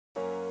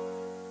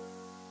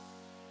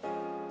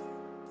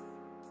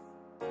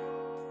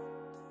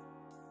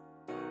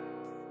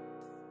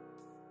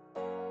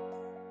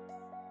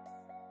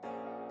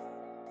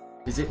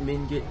Is it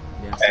main gate?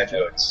 No,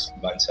 it's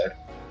mine side.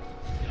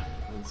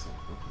 Mine side,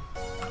 okay.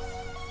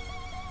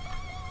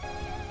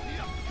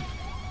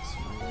 It's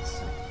mine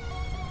side.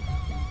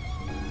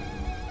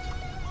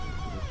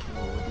 Come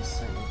over this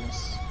side, I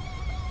guess.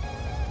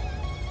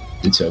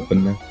 It's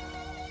open now.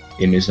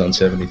 In is on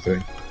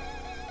 73.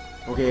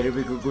 Okay,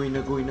 everybody go in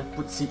there.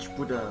 Put siege,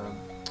 put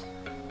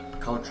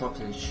caltrops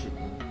and shit.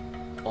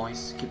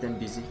 Oils, keep them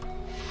busy.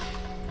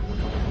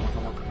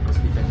 Come on. Let's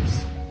defend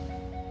this.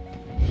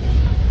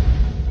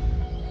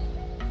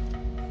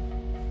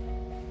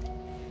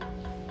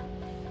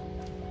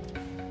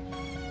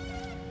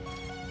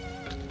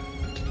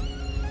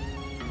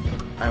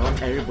 I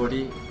want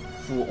everybody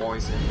full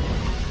oils.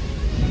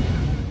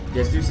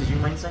 They're still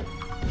sieging mine side?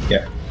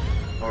 Yeah.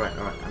 Alright,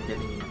 I'm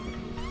getting in.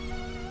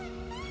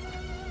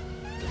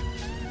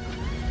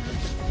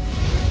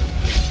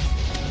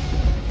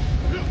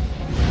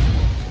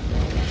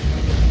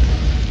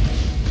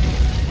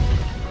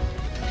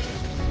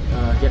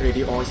 Get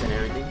ready oils and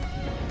everything.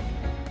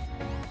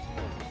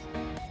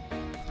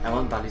 I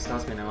want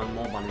ballistas, man. I want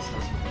more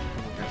ballistas, man.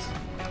 Come on, guys.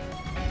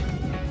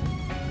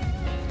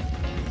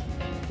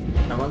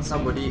 I want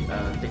somebody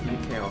taking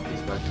care of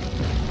this, but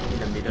in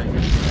the middle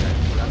here.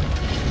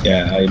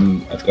 Yeah,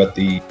 I've got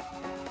the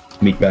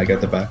meat bag at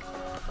the back.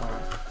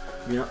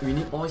 Alright. We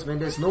need oils, man.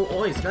 There's no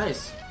oils,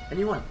 guys.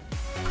 Anyone?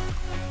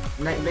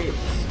 Night blades.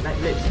 Not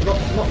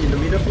in the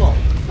middle floor.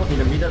 Not in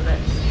the middle there.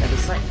 At the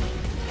side.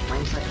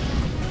 Mine side.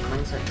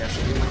 There's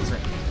only mine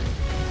side.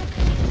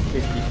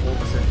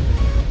 54%.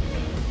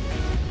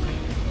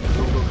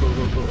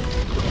 Go.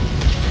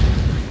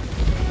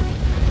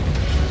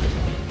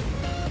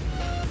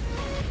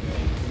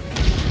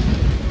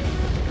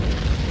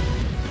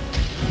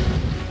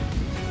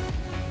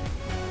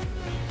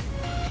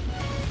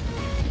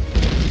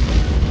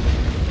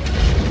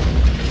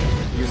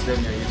 Use them,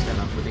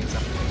 I'm putting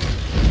some.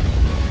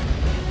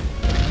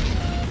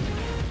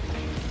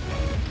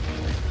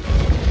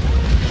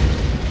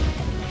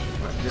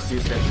 Right, just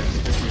use them.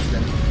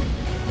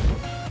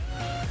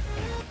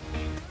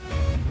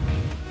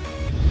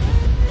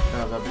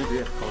 Bubbly, do you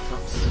have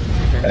caltrops? You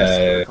can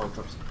use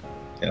caltrops.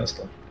 Yeah, let's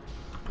go.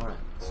 Alright,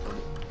 start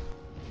it.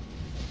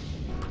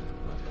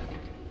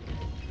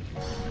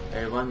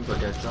 Everyone got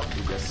their job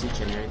with their siege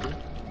and everything.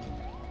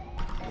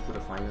 Put a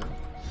fire.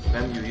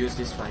 Then you use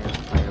this fire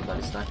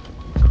ballista.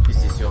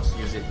 This is yours,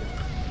 use it.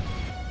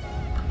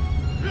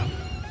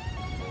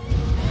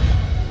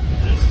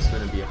 This is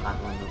gonna be a hard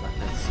one, but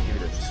let's give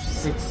it a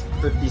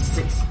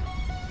 636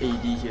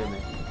 AD here,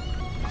 man.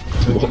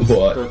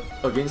 What?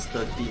 Against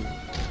 13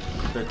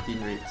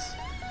 rates.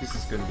 This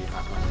is gonna be a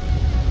hard one.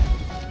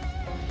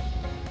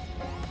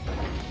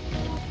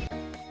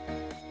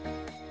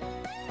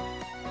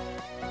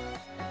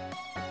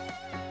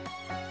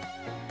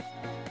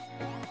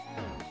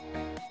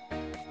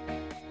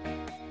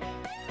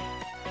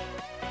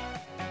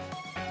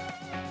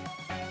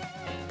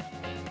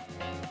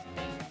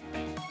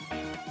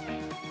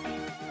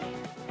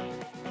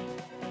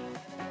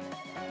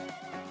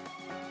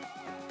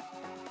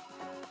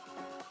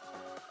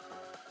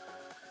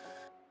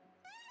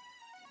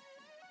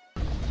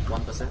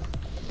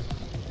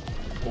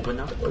 Open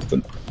now?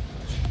 Open.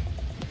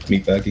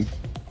 Meat bagging.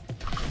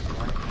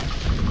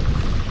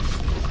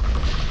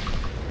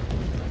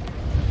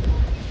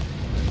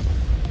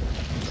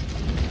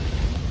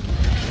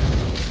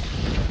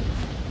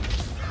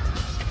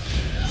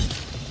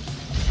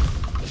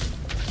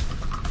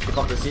 Keep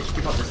up the siege,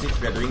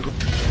 we are doing good.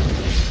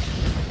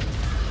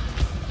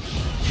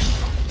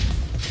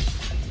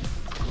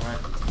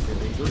 Alright, we are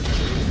doing good.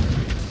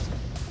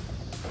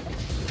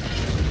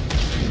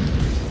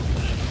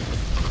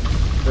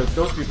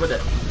 Those people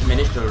that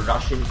manage to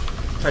rush in,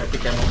 try to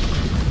pick them off.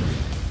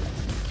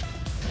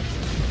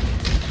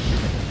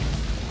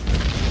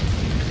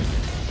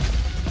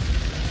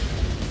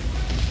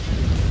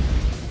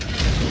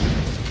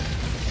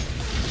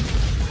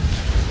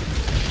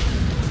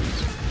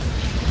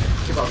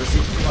 Keep out the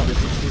siege,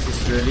 this is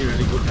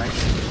really good, guys.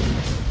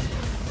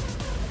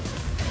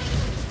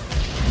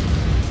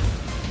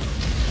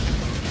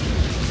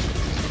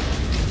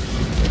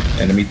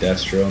 Enemy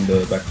Dastro on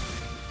the back.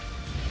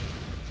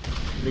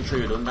 Make sure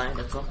you don't die,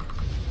 that's all.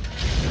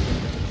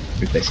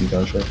 Replacing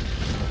Velshot.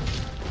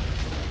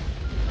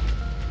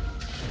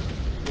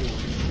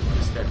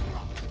 He's dead.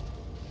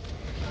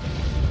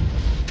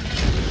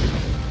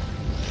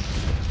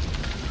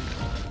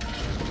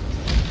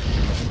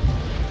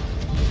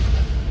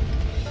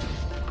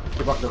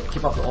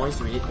 Keep up the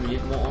oils, we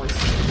need more oils.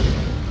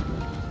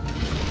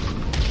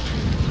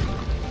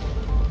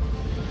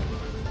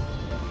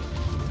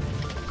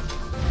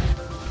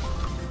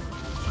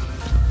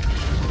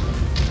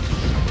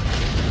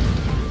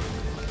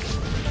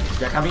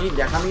 They're coming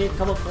in,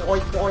 come on, pour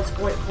it.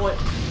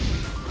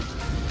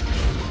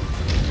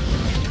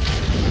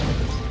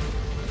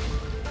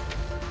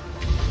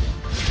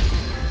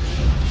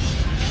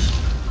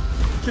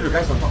 Kill the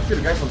guys on top, come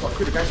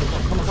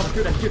on,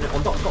 kill them,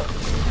 on top.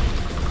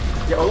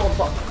 They're all on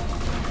top.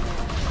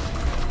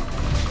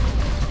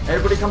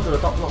 Everybody come to the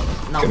top floor,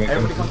 now,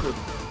 everybody come to...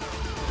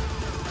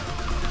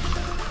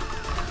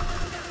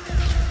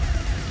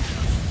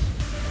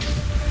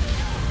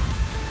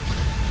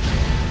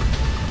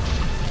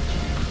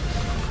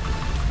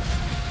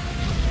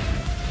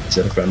 Is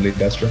that a friendly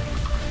Astrum?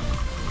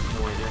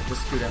 No idea.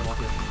 Just kill them all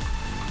here.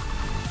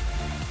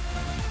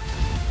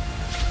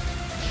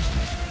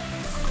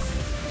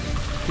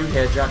 Kill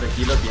Hedra, the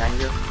healer behind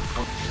here.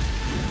 Oh.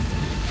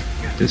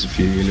 There's a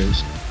few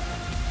healers.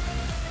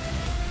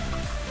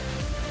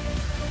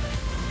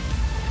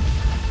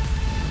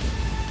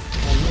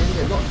 Oh man,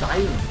 they're not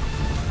dying.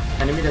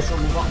 Enemy that's not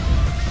move on.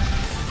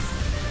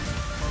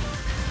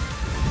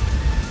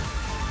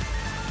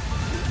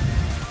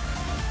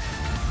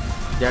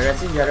 They're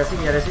resting, they're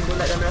resting, they're resting. Don't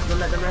let them rest, don't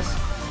let them rest.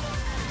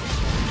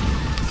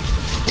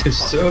 There's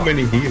so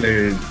many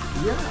healers.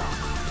 Yeah.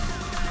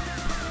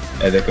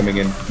 They're coming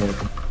in.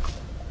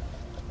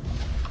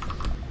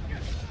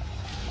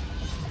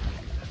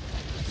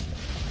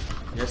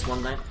 Yes,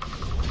 one line.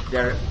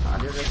 Are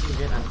they resting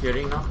again? I'm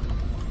fearing now.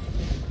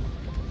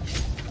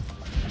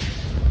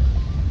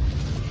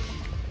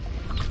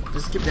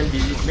 Just keep them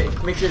busy.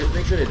 Make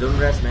sure they don't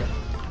rest, man.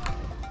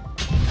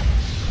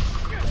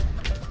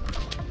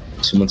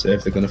 Someone's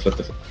if they're gonna flip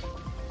the.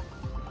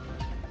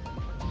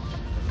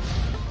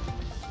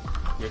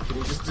 Yeah,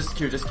 kidding. Just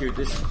kill. This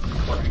is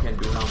what we can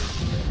do now.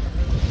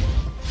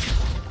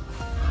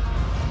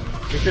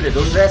 Make sure they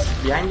don't rest.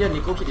 Behind here,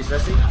 Nico Kid is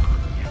resting.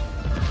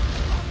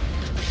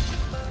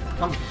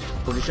 Come,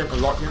 position a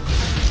lot here.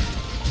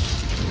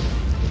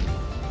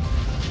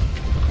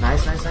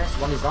 Nice.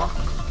 One is down.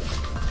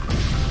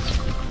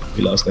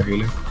 We lost the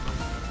healer.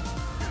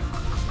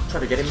 Try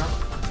to get him now.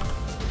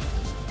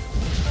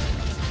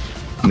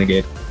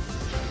 Negate.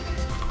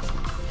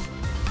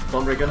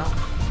 Dawnbreaker now.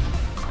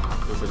 Ah,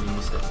 totally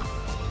missed it.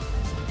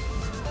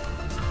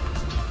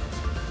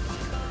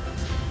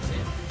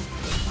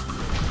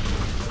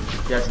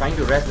 They are trying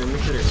to rest and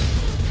make sure they...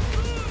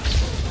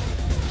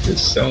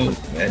 There's so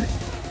many.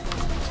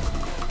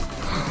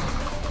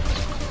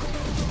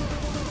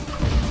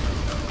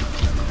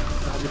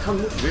 You can't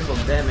move away from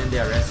them and they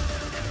are resting.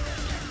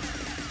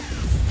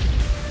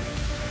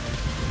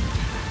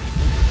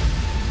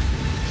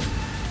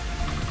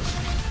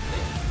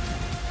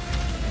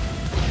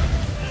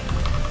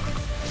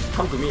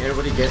 Come to me,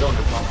 everybody get on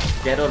the car.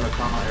 Get on the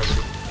car now,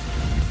 everybody.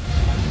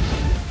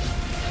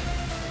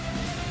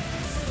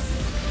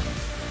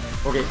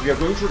 Okay, we are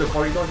going through the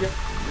corridor here.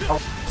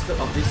 Outskirts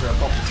of this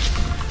top.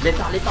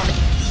 Later.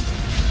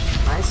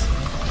 Nice.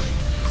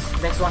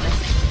 Next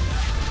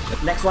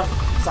one.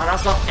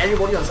 Sarah's down.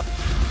 Everybody on Sarah.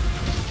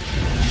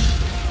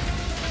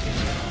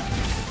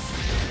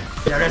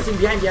 They are resting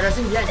behind.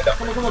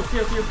 Come on.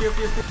 Fear.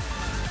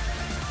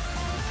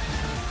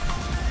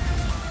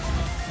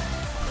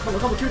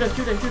 Come on, kill them.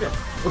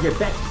 Okay,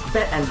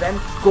 Badt and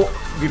Vamp, go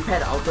repair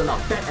the outer now.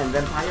 Badt and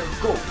Vampire,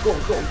 go.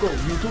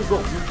 You two go.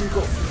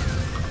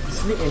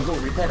 Sneak and go,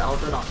 repair the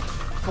outer now.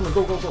 Come on,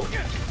 go.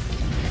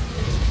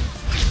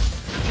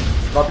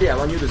 Bubbly, I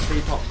want you to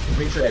stay top.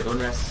 Make sure they don't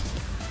rest.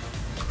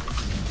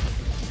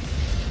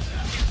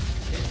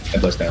 I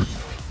bust down.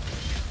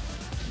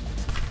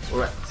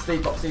 Alright, stay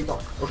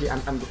top. Okay,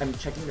 I'm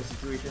checking the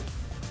situation.